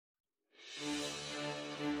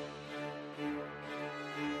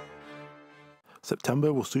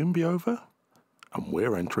September will soon be over, and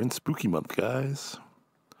we're entering spooky month, guys.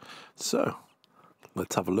 So,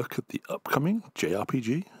 let's have a look at the upcoming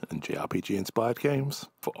JRPG and JRPG-inspired games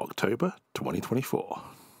for October 2024.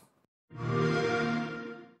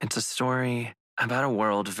 It's a story about a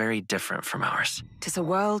world very different from ours. 'Tis a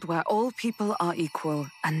world where all people are equal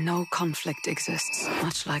and no conflict exists,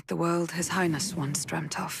 much like the world His Highness once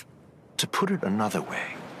dreamt of. To put it another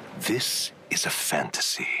way, this is a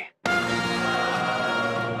fantasy.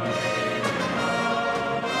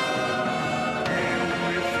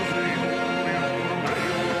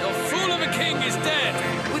 Is dead.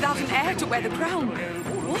 Without an heir to wear the crown,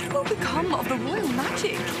 what will become of the royal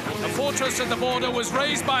magic? The fortress at the border was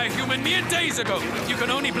raised by a human mere days ago. You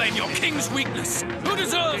can only blame your king's weakness. Who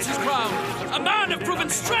deserves his crown? A man of proven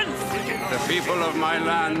strength. The people of my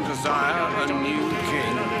land desire a new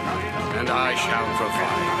king, and I shall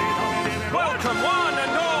provide. Welcome one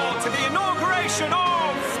and all to the inauguration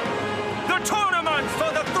of the tournament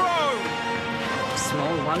for the throne.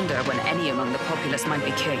 Small wonder when any among the populace might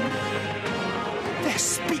be king. Their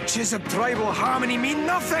speeches of tribal harmony mean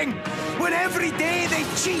nothing, when every day they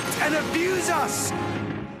cheat and abuse us!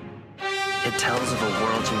 It tells of a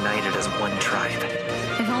world united as one tribe.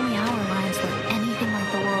 If only our lives were anything like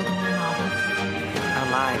the world in your novel. Our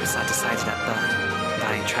lives are decided at birth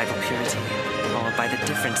by tribal purity, or by the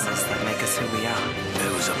differences that make us who we are.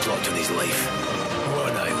 There was a plot to his life.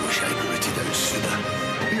 One I wish I'd rooted out sooner.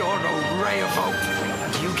 You're no ray of hope.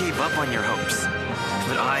 You gave up on your hopes,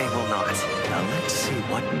 but I will not. Now let's see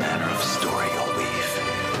what manner of story you'll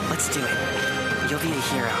weave. Let's do it. You'll be a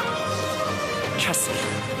hero. Trust me.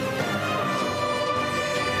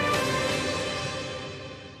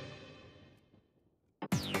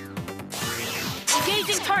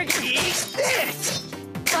 Engaging target.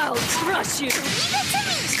 I'll crush you.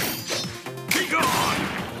 Be gone.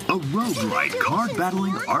 A roguelike card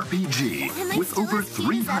battling RPG with over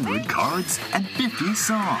 300 cards and 50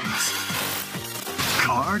 songs.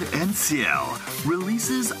 Card-en-Ciel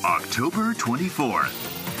releases October 24th.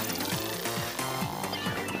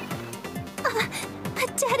 A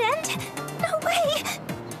dead end? No way!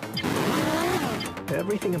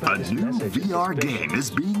 Everything about a new VR game is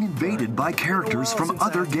being invaded by characters from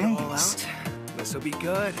other games. This'll be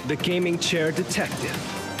good. The gaming chair detective.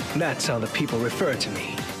 That's how the people refer to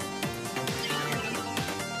me.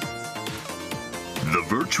 The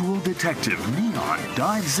virtual detective Neon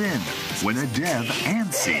dives in when a dev,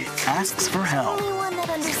 Ansi, asks for help. Only one that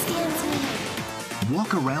understands me.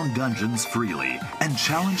 Walk around dungeons freely and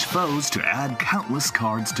challenge foes to add countless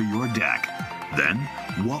cards to your deck. Then,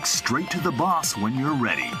 walk straight to the boss when you're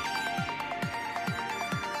ready.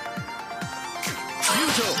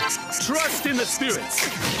 Trust in the spirits.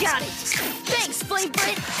 Got it. Thanks, Flame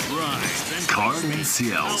Brit. Right.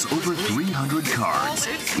 Card-en-Ciel's over 300 cards.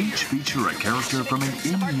 Each feature a character from an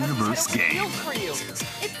in-universe game.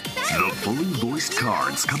 The fully voiced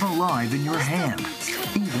cards come alive in your hand,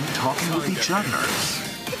 even talking with each other.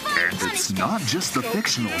 And it's not just the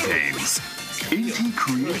fictional games. Inti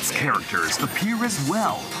creates characters appear as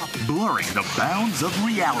well, blurring the bounds of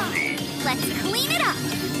reality. Let's clean it up.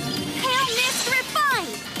 Hail Mist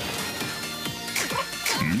Refined.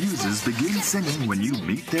 Muses begin singing when you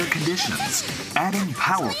meet their conditions, adding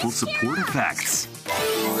powerful support effects.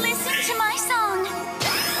 Listen to my song.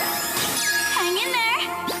 Hang in there.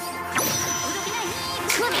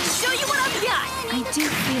 Let me show you what I've got. I do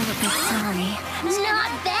feel a bit sorry.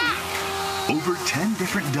 Not bad. Over 10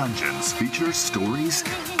 different dungeons feature stories,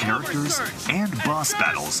 characters, and boss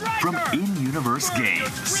battles from in-universe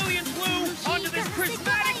games. Brilliant blue onto this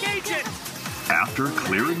prismatic agent. After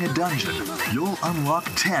clearing a dungeon, you'll unlock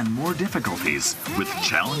 10 more difficulties with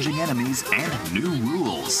challenging enemies and new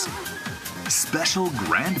rules. Special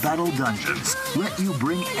Grand Battle Dungeons let you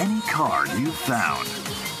bring any card you've found.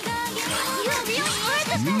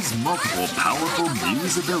 Use multiple powerful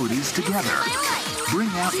Muse abilities together. Bring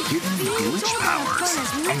out hidden glitch powers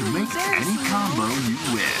and make any combo you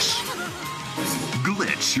wish.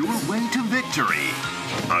 Glitch your way to victory.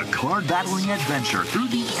 A card battling adventure through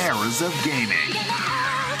the eras of gaming.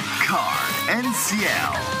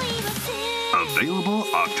 Card-en-Ciel. Available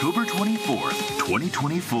October 24th,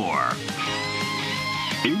 2024.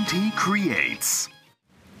 Inti Creates.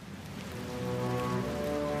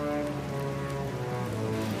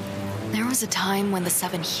 There was a time when the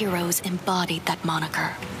 7 heroes embodied that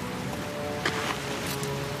moniker.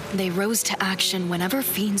 They rose to action whenever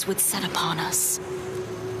fiends would set upon us.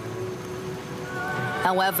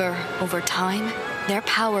 However, over time, their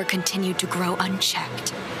power continued to grow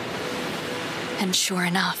unchecked. And sure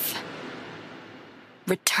enough,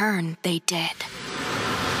 return they did.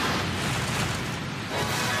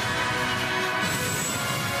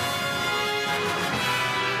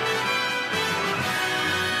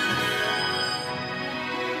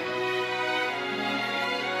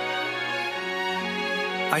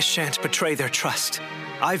 I shan't betray their trust.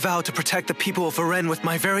 I vow to protect the people of Arisen with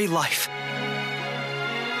my very life.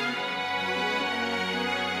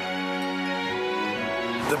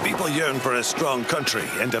 The people yearn for a strong country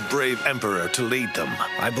and a brave emperor to lead them.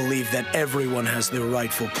 I believe that everyone has their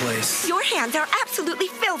rightful place. Your hands are absolutely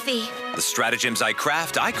filthy. The stratagems I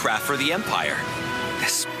craft for the Empire.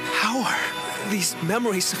 This power, these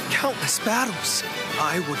memories of countless battles.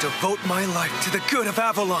 I will devote my life to the good of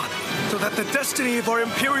Avalon, so that the destiny of our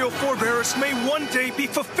Imperial forebears may one day be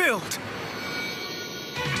fulfilled.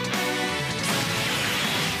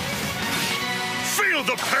 Feel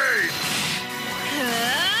the pain!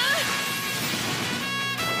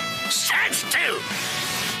 Stand still!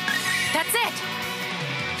 That's it!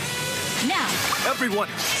 Now! Everyone,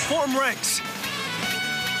 form ranks!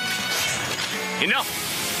 Enough!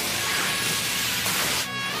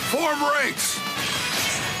 Form ranks!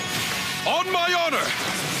 On my honor!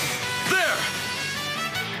 There!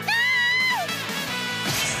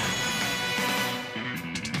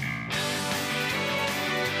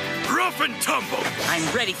 Rough and tumble!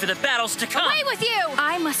 I'm ready for the battles to come! Away with you!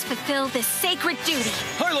 I must fulfill this sacred duty.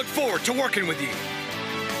 I look forward to working with you.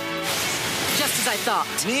 Just as I thought.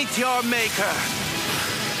 Meet your maker.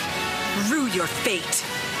 Rue your fate.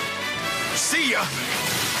 See ya!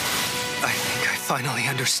 I think I finally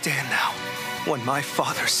understand now. When my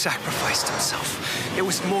father sacrificed himself, it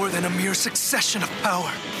was more than a mere succession of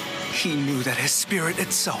power. He knew that his spirit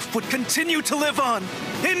itself would continue to live on,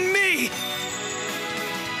 in me!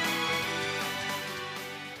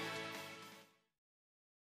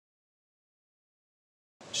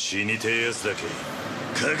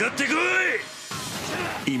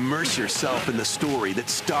 Immerse yourself in the story that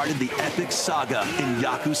started the epic saga in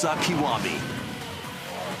Yakuza Kiwami.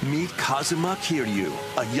 Meet Kazuma Kiryu,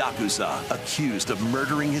 a Yakuza accused of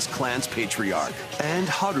murdering his clan's patriarch, and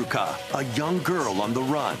Haruka, a young girl on the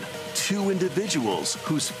run, two individuals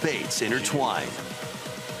whose fates intertwine.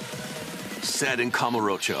 Set in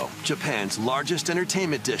Kamurocho, Japan's largest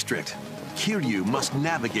entertainment district, Kiryu must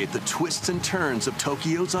navigate the twists and turns of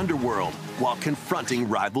Tokyo's underworld while confronting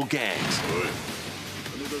rival gangs.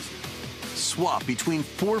 Swap between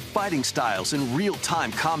 4 fighting styles in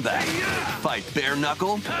real-time combat. Fight bare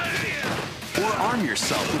knuckle, or arm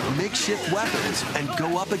yourself with makeshift weapons and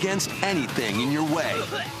go up against anything in your way.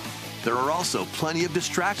 There are also plenty of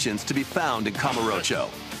distractions to be found in Kamurocho.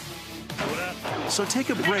 So take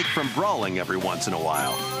a break from brawling every once in a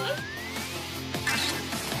while.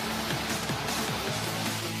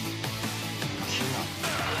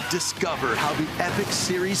 Discover how the epic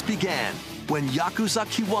series began when Yakuza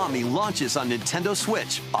Kiwami launches on Nintendo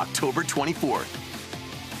Switch October 24th.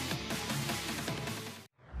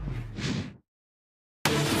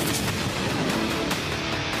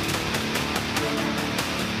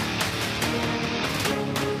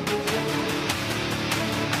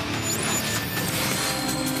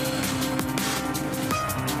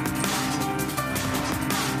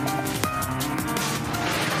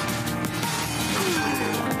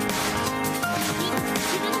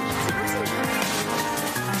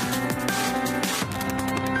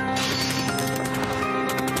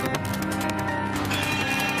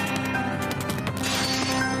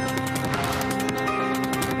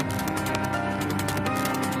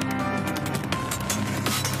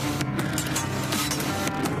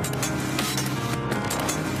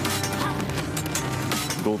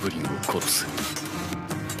 Goblin を殺す。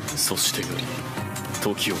そしてより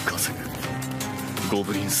時を稼ぐ。ゴ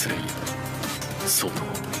ブリンスレイヤー。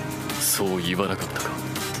そう言わなかったか。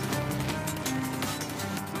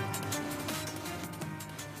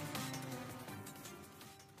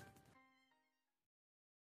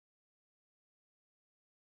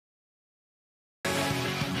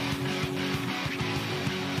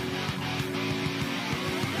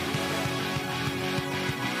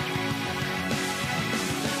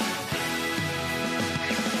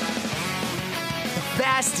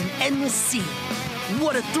Vast and endless sea.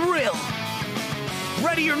 What a thrill!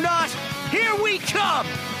 Ready or not, here we come!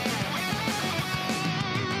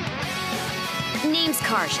 Name's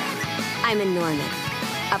Karja. I'm a Norman,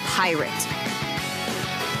 a pirate.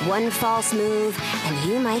 One false move, and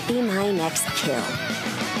you might be my next kill.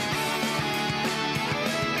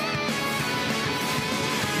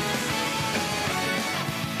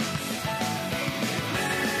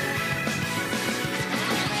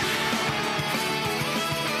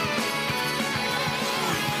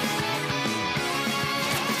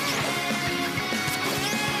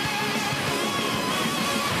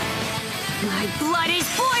 My blood is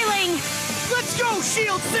boiling! Let's go,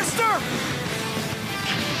 Shield Sister!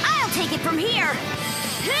 I'll take it from here!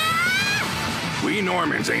 We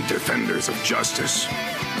Normans ain't defenders of justice.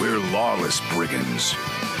 We're lawless brigands.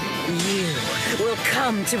 You will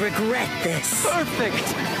come to regret this. Perfect!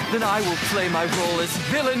 Then I will play my role as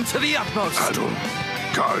villain to the utmost. Adol,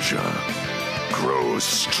 Karja, grow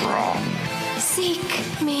strong.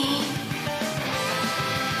 Seek me.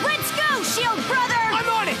 Let's go, Shield Brother! I'm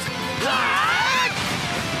on it!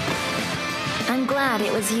 I'm glad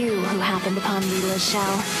it was you who happened upon Lila's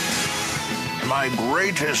shell. My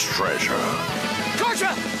greatest treasure.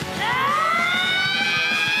 Karja!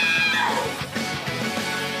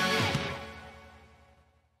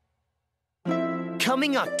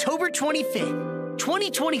 Coming October 25th,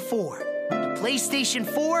 2024, to PlayStation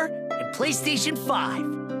 4 and PlayStation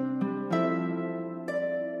 5.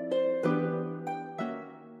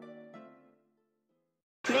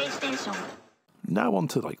 Now on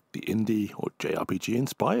to like the indie or JRPG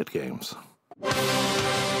inspired games.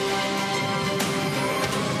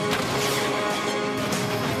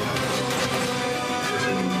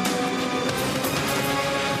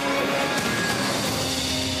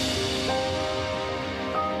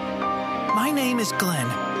 My name is Glenn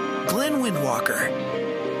Windwalker.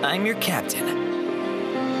 I'm your captain.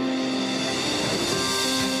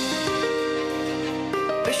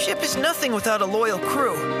 A ship is nothing without a loyal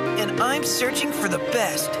crew, and I'm searching for the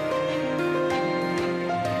best.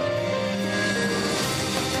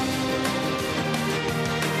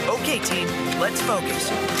 Okay, team, let's focus.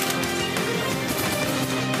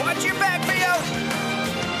 Watch your back, Theo!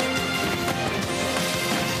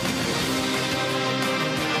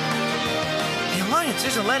 The Alliance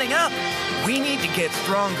isn't letting up. We need to get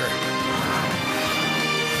stronger.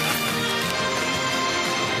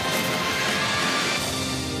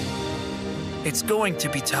 It's going to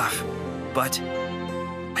be tough, but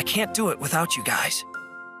I can't do it without you guys.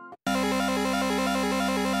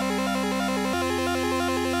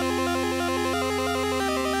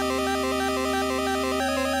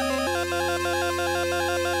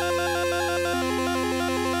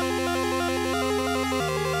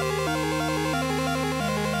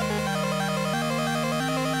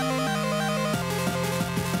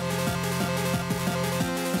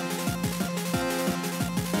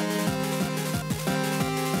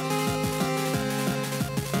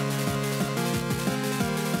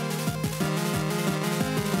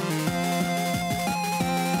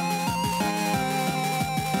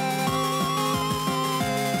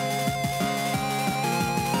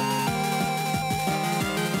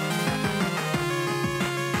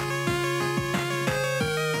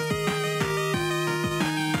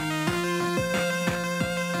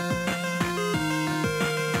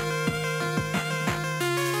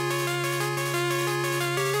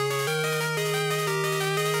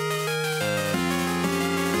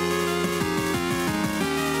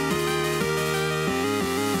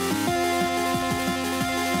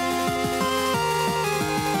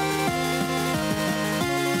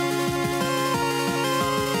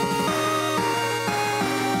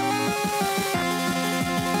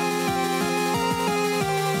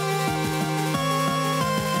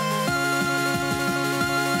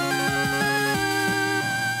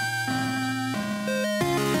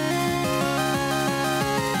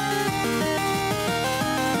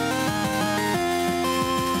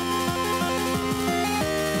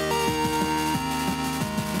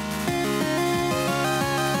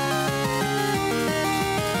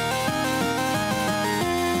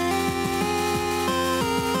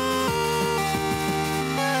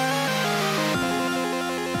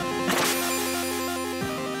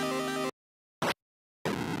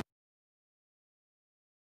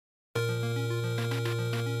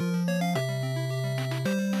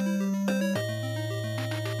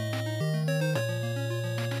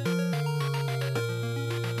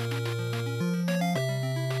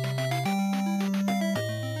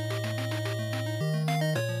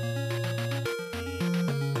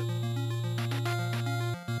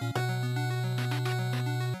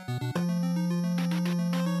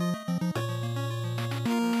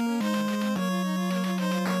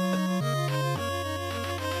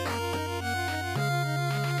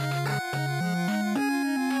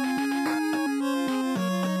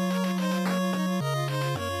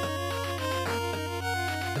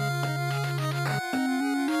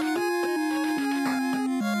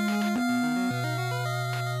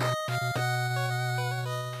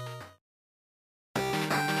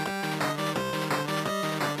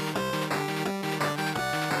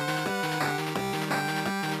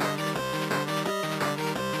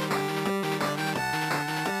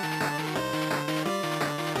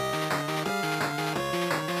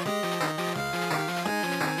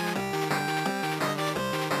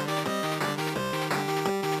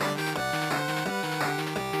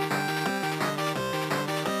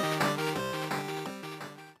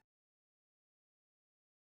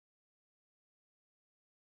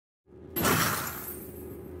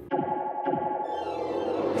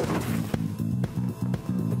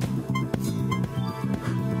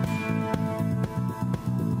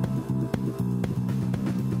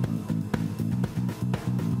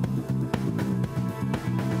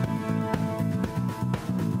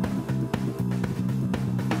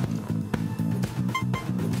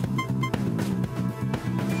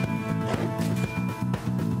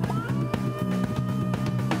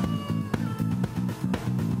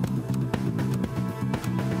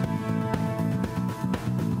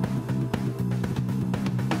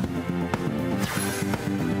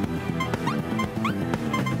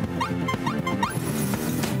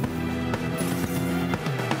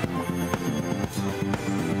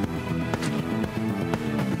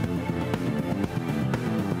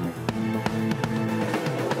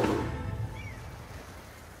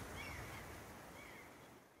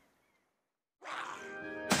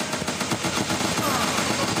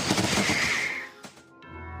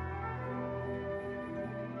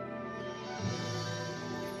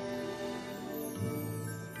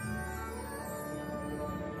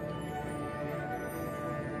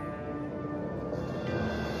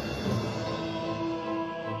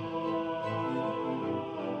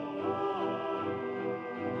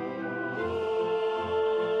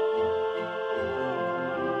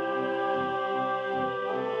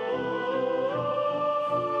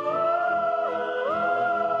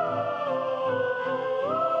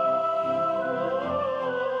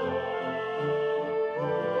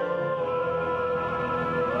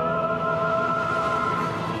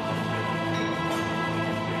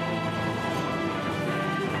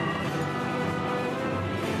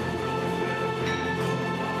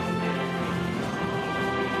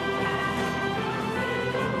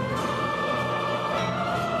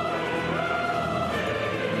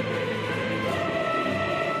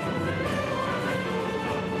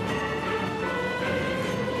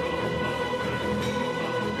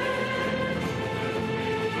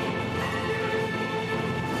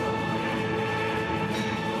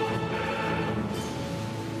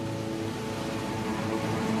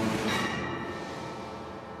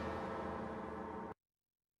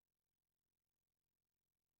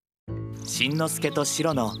 しんのすけとシ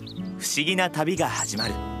ロの不思議な旅が始ま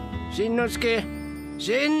る。しんのすけ、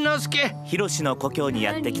しんのすけ。ヒロシの故郷に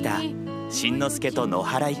やってきたしんのすけと野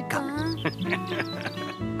原一家。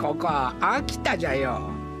ここは秋田じゃよ。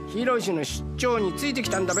ヒロシの出張についてき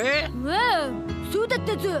たんだべ。わあ、そうだっ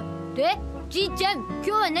たぞ。で、じいちゃん、今日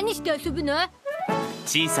は何して遊ぶの？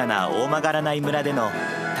小さな大曲がらない村での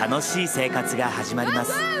楽しい生活が始まりま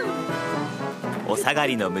す。お下が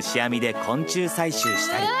りの虫網で昆虫採集し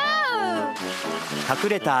たり、隠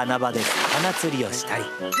れた穴場で魚釣りをしたり、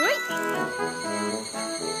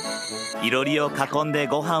いろりを囲んで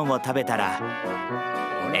ご飯を食べたら、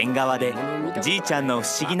縁側でじいちゃんの不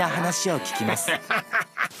思議な話を聞きます。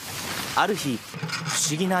ある日、不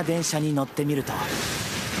思議な電車に乗ってみると、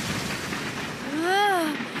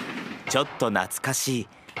ちょっと懐かしい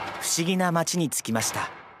不思議な街に着きました。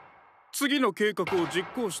次の計画を実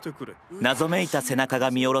行してくれ。謎めいた背中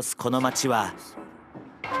が見下ろすこの街は、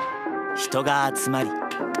人が集まり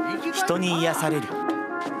人に癒される、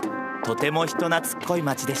とても人懐っこい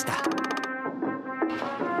街でした。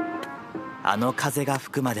あの風が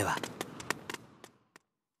吹くまでは。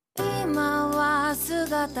今は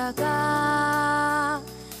姿が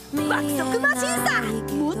爆速マシンさん、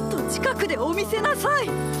もっと近くでお見せなさい。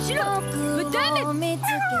シロ、無駄め。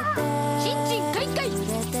チンチンカイカイ。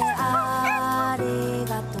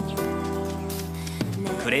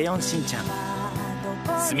クレヨンしんちゃん、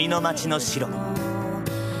墨の町のシロ。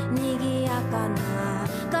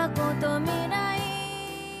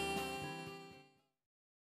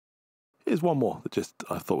Here's one more that just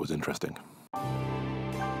I thought was interesting.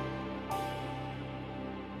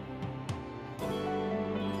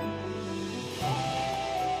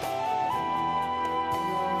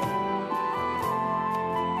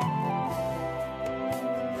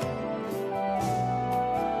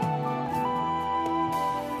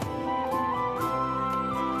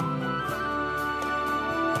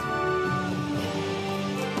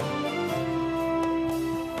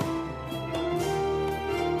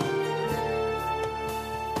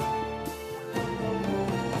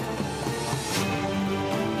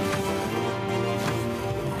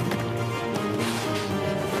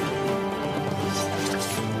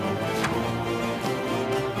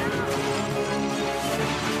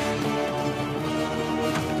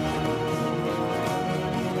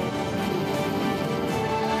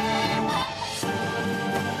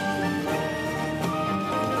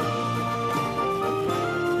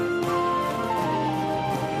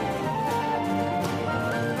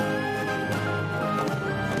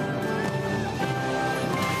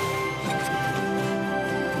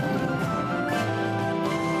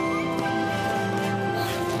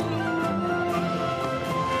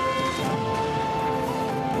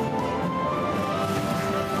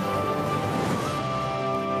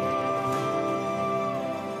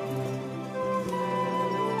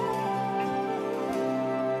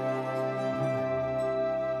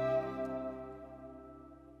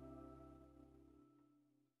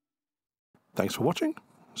 Thanks for watching.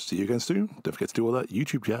 See you again soon. Don't forget to do all that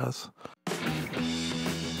YouTube jazz.